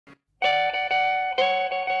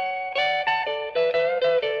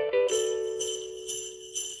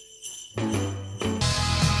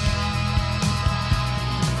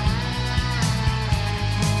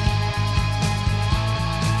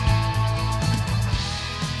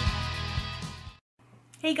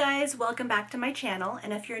Hey guys, welcome back to my channel,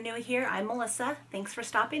 and if you're new here, I'm Melissa. Thanks for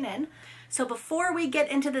stopping in. So before we get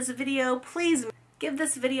into this video, please give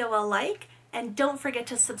this video a like and don't forget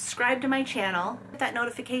to subscribe to my channel. Hit that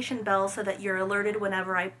notification bell so that you're alerted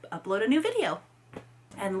whenever I upload a new video.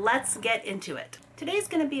 And let's get into it. Today's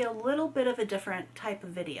going to be a little bit of a different type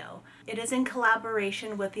of video. It is in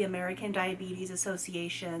collaboration with the American Diabetes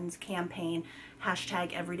Association's campaign,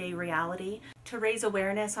 #EverydayReality, to raise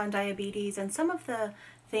awareness on diabetes and some of the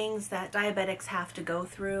things that diabetics have to go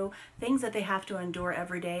through, things that they have to endure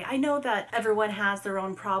every day. I know that everyone has their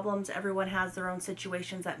own problems, everyone has their own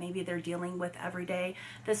situations that maybe they're dealing with every day.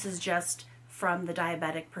 This is just from the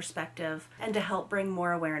diabetic perspective and to help bring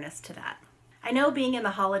more awareness to that. I know being in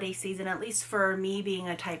the holiday season, at least for me being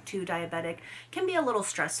a type 2 diabetic, can be a little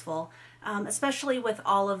stressful, especially with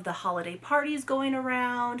all of the holiday parties going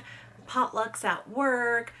around, potlucks at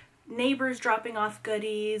work, neighbors dropping off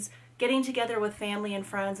goodies, getting together with family and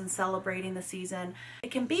friends and celebrating the season. It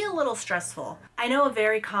can be a little stressful. I know a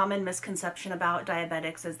very common misconception about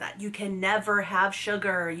diabetics is that you can never have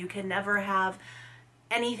sugar, you can never have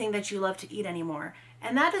anything that you love to eat anymore.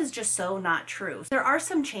 And that is just so not true. There are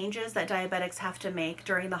some changes that diabetics have to make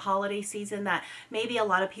during the holiday season that maybe a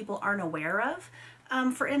lot of people aren't aware of.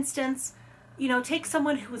 For instance, take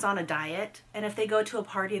someone who's on a diet, and if they go to a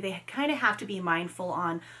party, they kind of have to be mindful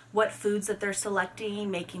on what foods that they're selecting,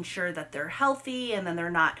 making sure that they're healthy and then they're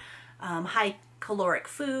not high caloric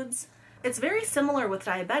foods. It's very similar with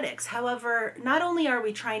diabetics. However, not only are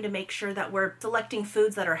we trying to make sure that we're selecting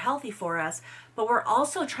foods that are healthy for us, but we're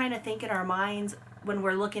also trying to think in our minds when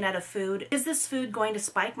we're looking at a food, is this food going to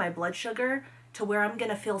spike my blood sugar to where I'm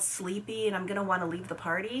going to feel sleepy and I'm going to want to leave the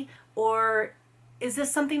party? Or is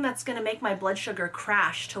this something that's going to make my blood sugar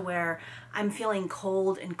crash to where I'm feeling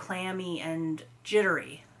cold and clammy and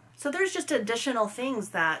jittery? So there's just additional things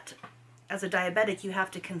that as a diabetic you have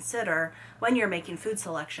to consider when you're making food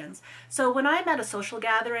selections. So when I'm at a social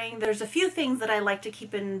gathering, there's a few things that I like to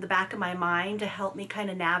keep in the back of my mind to help me kind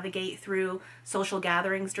of navigate through social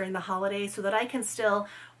gatherings during the holidays so that I can still,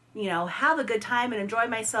 have a good time and enjoy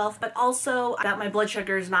myself, but also that my blood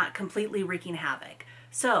sugar is not completely wreaking havoc.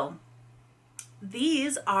 So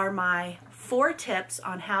these are my 4 tips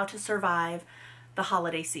on how to survive the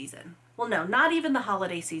holiday season. Well, no, not even the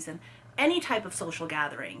holiday season. Any type of social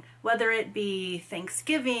gathering, whether it be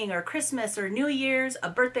Thanksgiving or Christmas or New Year's, a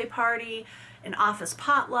birthday party, an office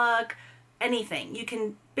potluck, anything. You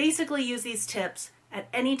can basically use these tips at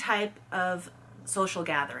any type of social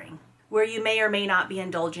gathering where you may or may not be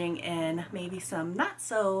indulging in maybe some not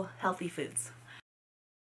so healthy foods.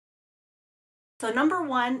 So number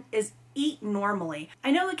 1 is eat normally.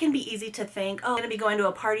 I know it can be easy to think, oh, I'm going to be going to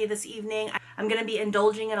a party this evening. I'm going to be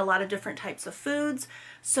indulging in a lot of different types of foods.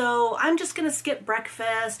 So I'm just going to skip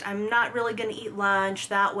breakfast. I'm not really going to eat lunch.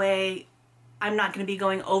 That way I'm not going to be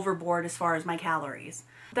going overboard as far as my calories.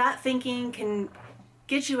 That thinking can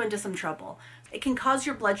get you into some trouble. It can cause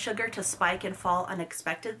your blood sugar to spike and fall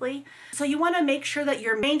unexpectedly. So you want to make sure that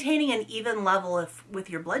you're maintaining an even level with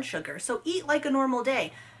your blood sugar. So eat like a normal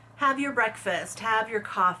day. Have your breakfast, have your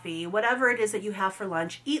coffee, whatever it is that you have for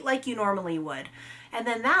lunch, eat like you normally would. And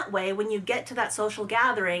then that way, when you get to that social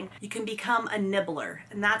gathering, you can become a nibbler.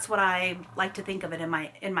 And that's what I like to think of it in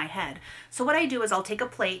my head. So what I do is I'll take a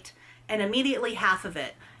plate and immediately half of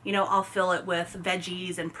it, I'll fill it with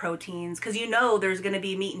veggies and proteins, because there's going to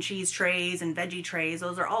be meat and cheese trays and veggie trays.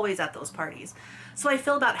 Those are always at those parties. So I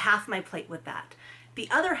fill about half my plate with that. The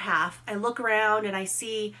other half, I look around and I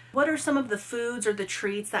see what are some of the foods or the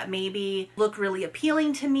treats that maybe look really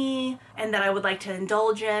appealing to me and that I would like to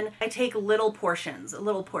indulge in. I take little portions, a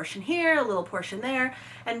little portion here, a little portion there,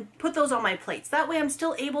 and put those on my plates. That way I'm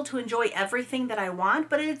still able to enjoy everything that I want,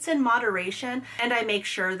 but it's in moderation, and I make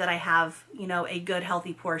sure that I have, a good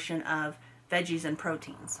healthy portion of veggies and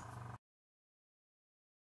proteins.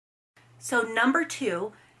 So number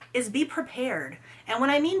 2 is be prepared. And when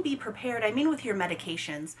I mean be prepared, I mean with your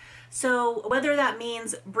medications. So whether that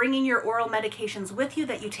means bringing your oral medications with you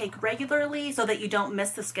that you take regularly so that you don't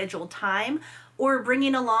miss the scheduled time, or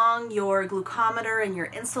bringing along your glucometer and your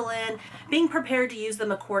insulin, being prepared to use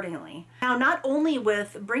them accordingly. Now, not only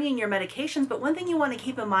with bringing your medications, but one thing you want to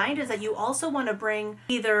keep in mind is that you also want to bring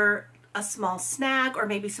either a small snack or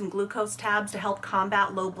maybe some glucose tabs to help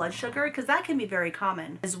combat low blood sugar, because that can be very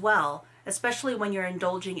common as well, especially when you're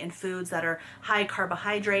indulging in foods that are high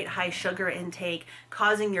carbohydrate, high sugar intake,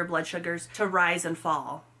 causing your blood sugars to rise and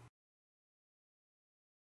fall.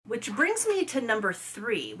 Which brings me to number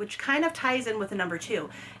 3, which kind of ties in with the number 2,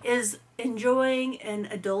 is enjoying an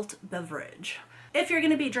adult beverage. If you're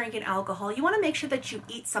going to be drinking alcohol, you want to make sure that you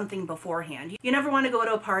eat something beforehand. You never want to go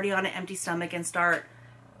to a party on an empty stomach and start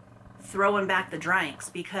throwing back the drinks,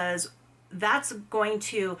 because that's going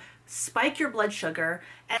to spike your blood sugar.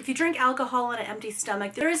 And if you drink alcohol on an empty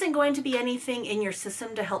stomach, there isn't going to be anything in your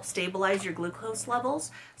system to help stabilize your glucose levels.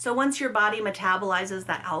 So once your body metabolizes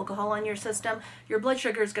that alcohol in your system, your blood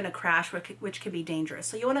sugar is going to crash, which can be dangerous.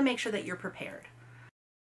 So you want to make sure that you're prepared.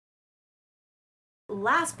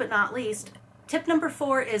 Last but not least, tip number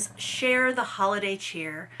 4 is share the holiday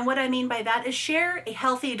cheer. And what I mean by that is share a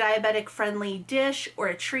healthy, diabetic-friendly dish or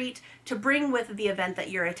a treat to bring with the event that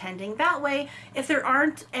you're attending. That way, if there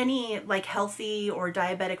aren't any like healthy or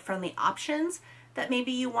diabetic-friendly options that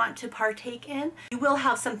maybe you want to partake in, you will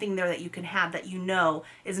have something there that you can have that you know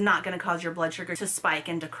is not going to cause your blood sugar to spike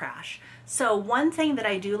and to crash. So one thing that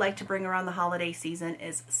I do like to bring around the holiday season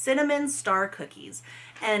is cinnamon star cookies.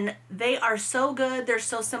 And they are so good, they're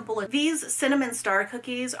so simple. These cinnamon star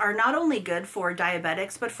cookies are not only good for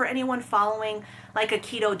diabetics, but for anyone following like a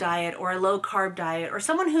keto diet or a low carb diet, or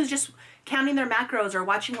someone who's just counting their macros or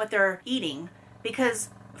watching what they're eating. Because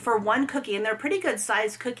for one cookie, and they're pretty good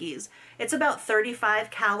sized cookies, it's about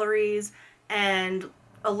 35 calories and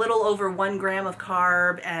a little over 1 gram of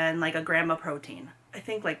carb and like a gram of protein. I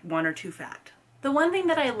think like 1 or 2 fat. The one thing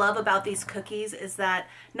that I love about these cookies is that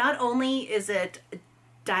not only is it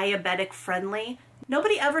diabetic friendly,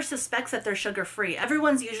 nobody ever suspects that they're sugar free.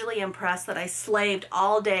 Everyone's usually impressed that I slaved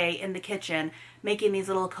all day in the kitchen making these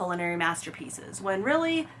little culinary masterpieces, when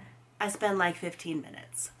really I spend like 15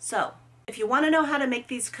 minutes. So if you want to know how to make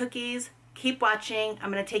these cookies, keep watching.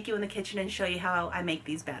 I'm going to take you in the kitchen and show you how I make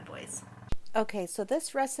these bad boys. Okay, so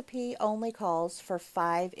this recipe only calls for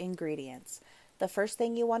 5 ingredients. The first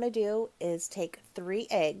thing you want to do is take 3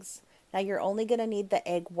 eggs. Now you're only going to need the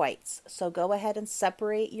egg whites, so go ahead and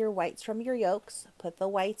separate your whites from your yolks, put the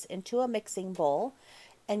whites into a mixing bowl,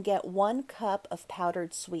 and get 1 cup of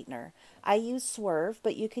powdered sweetener. I use Swerve,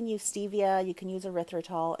 but you can use stevia, you can use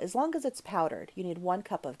erythritol. As long as it's powdered, you need 1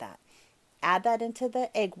 cup of that. Add that into the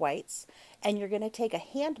egg whites, and you're going to take a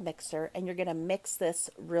hand mixer and you're going to mix this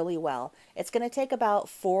really well. It's going to take about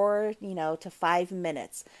 4 to 5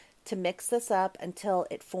 minutes to mix this up until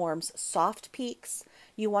it forms soft peaks.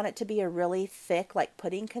 You want it to be a really thick, like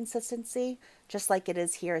pudding consistency, just like it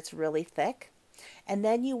is here. It's really thick. And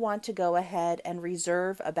then you want to go ahead and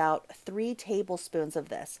reserve about 3 tablespoons of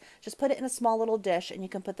this. Just put it in a small little dish, and you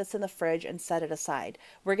can put this in the fridge and set it aside.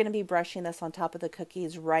 We're going to be brushing this on top of the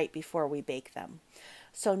cookies right before we bake them.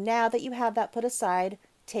 So now that you have that put aside,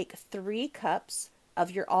 take 3 cups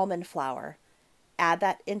of your almond flour. Add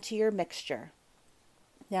that into your mixture.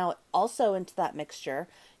 Now also into that mixture,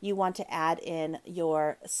 you want to add in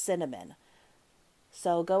your cinnamon.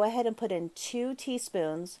 So go ahead and put in 2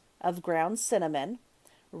 teaspoons of ground cinnamon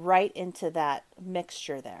right into that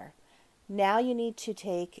mixture there. Now you need to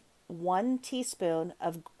take 1 teaspoon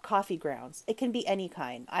of coffee grounds. It can be any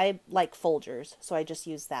kind. I like Folgers, so I just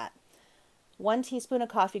use that. 1 teaspoon of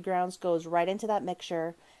coffee grounds goes right into that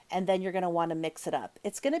mixture, and then you're going to want to mix it up.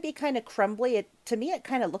 It's going to be kind of crumbly. To me, it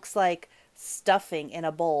kind of looks like stuffing in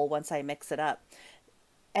a bowl once I mix it up.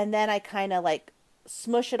 And then I kind of like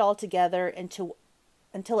smush it all together until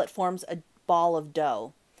it forms a ball of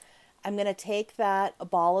dough. I'm going to take that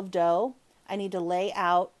ball of dough. I need to lay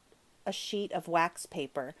out a sheet of wax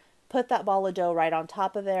paper. Put that ball of dough right on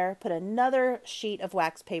top of there. Put another sheet of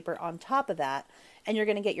wax paper on top of that. And you're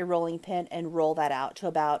going to get your rolling pin and roll that out to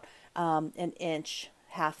about an inch,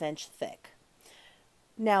 ½ inch thick.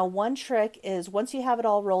 Now, one trick is once you have it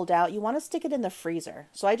all rolled out, you want to stick it in the freezer.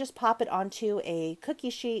 So I just pop it onto a cookie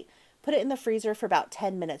sheet, put it in the freezer for about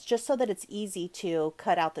 10 minutes, just so that it's easy to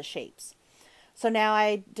cut out the shapes. So now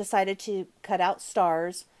I decided to cut out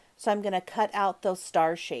stars, so I'm going to cut out those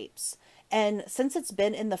star shapes. And since it's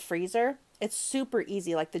been in the freezer, it's super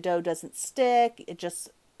easy. Like the dough doesn't stick.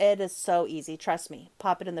 It is so easy. Trust me.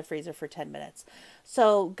 Pop it in the freezer for 10 minutes.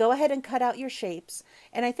 So go ahead and cut out your shapes.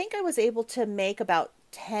 And I think I was able to make about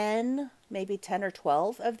 10, maybe 10 or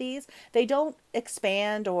 12 of these. They don't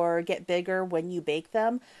expand or get bigger when you bake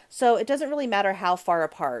them. So it doesn't really matter how far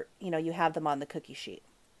apart, you have them on the cookie sheet.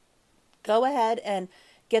 Go ahead and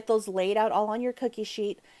get those laid out all on your cookie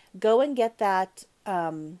sheet. Go and get that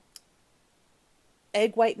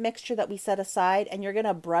egg white mixture that we set aside, and you're going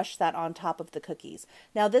to brush that on top of the cookies.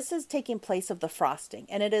 Now this is taking place of the frosting,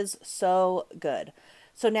 and it is so good.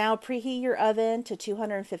 So now preheat your oven to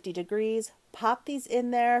 250 degrees. Pop these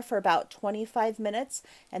in there for about 25 minutes,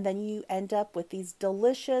 and then you end up with these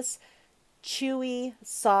delicious, chewy,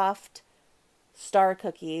 soft star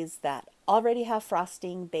cookies that already have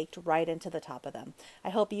frosting baked right into the top of them. I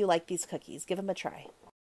hope you like these cookies. Give them a try.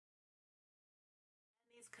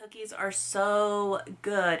 Cookies are so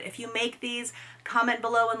good. If you make these, comment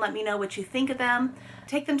below and let me know what you think of them.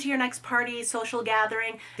 Take them to your next party, social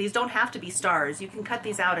gathering. These don't have to be stars. You can cut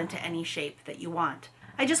these out into any shape that you want.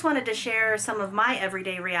 I just wanted to share some of my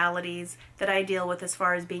everyday realities that I deal with as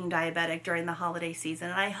far as being diabetic during the holiday season.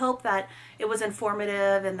 And I hope that it was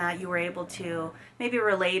informative and that you were able to maybe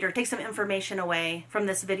relate or take some information away from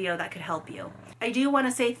this video that could help you. I do want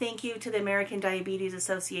to say thank you to the American Diabetes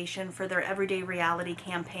Association for their Everyday Reality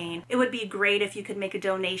campaign. It would be great if you could make a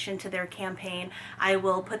donation to their campaign. I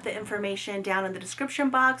will put the information down in the description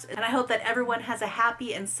box, and I hope that everyone has a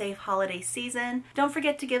happy and safe holiday season. Don't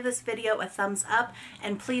forget to give this video a thumbs up,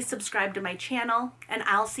 and please subscribe to my channel, and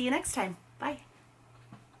I'll see you next time. Bye.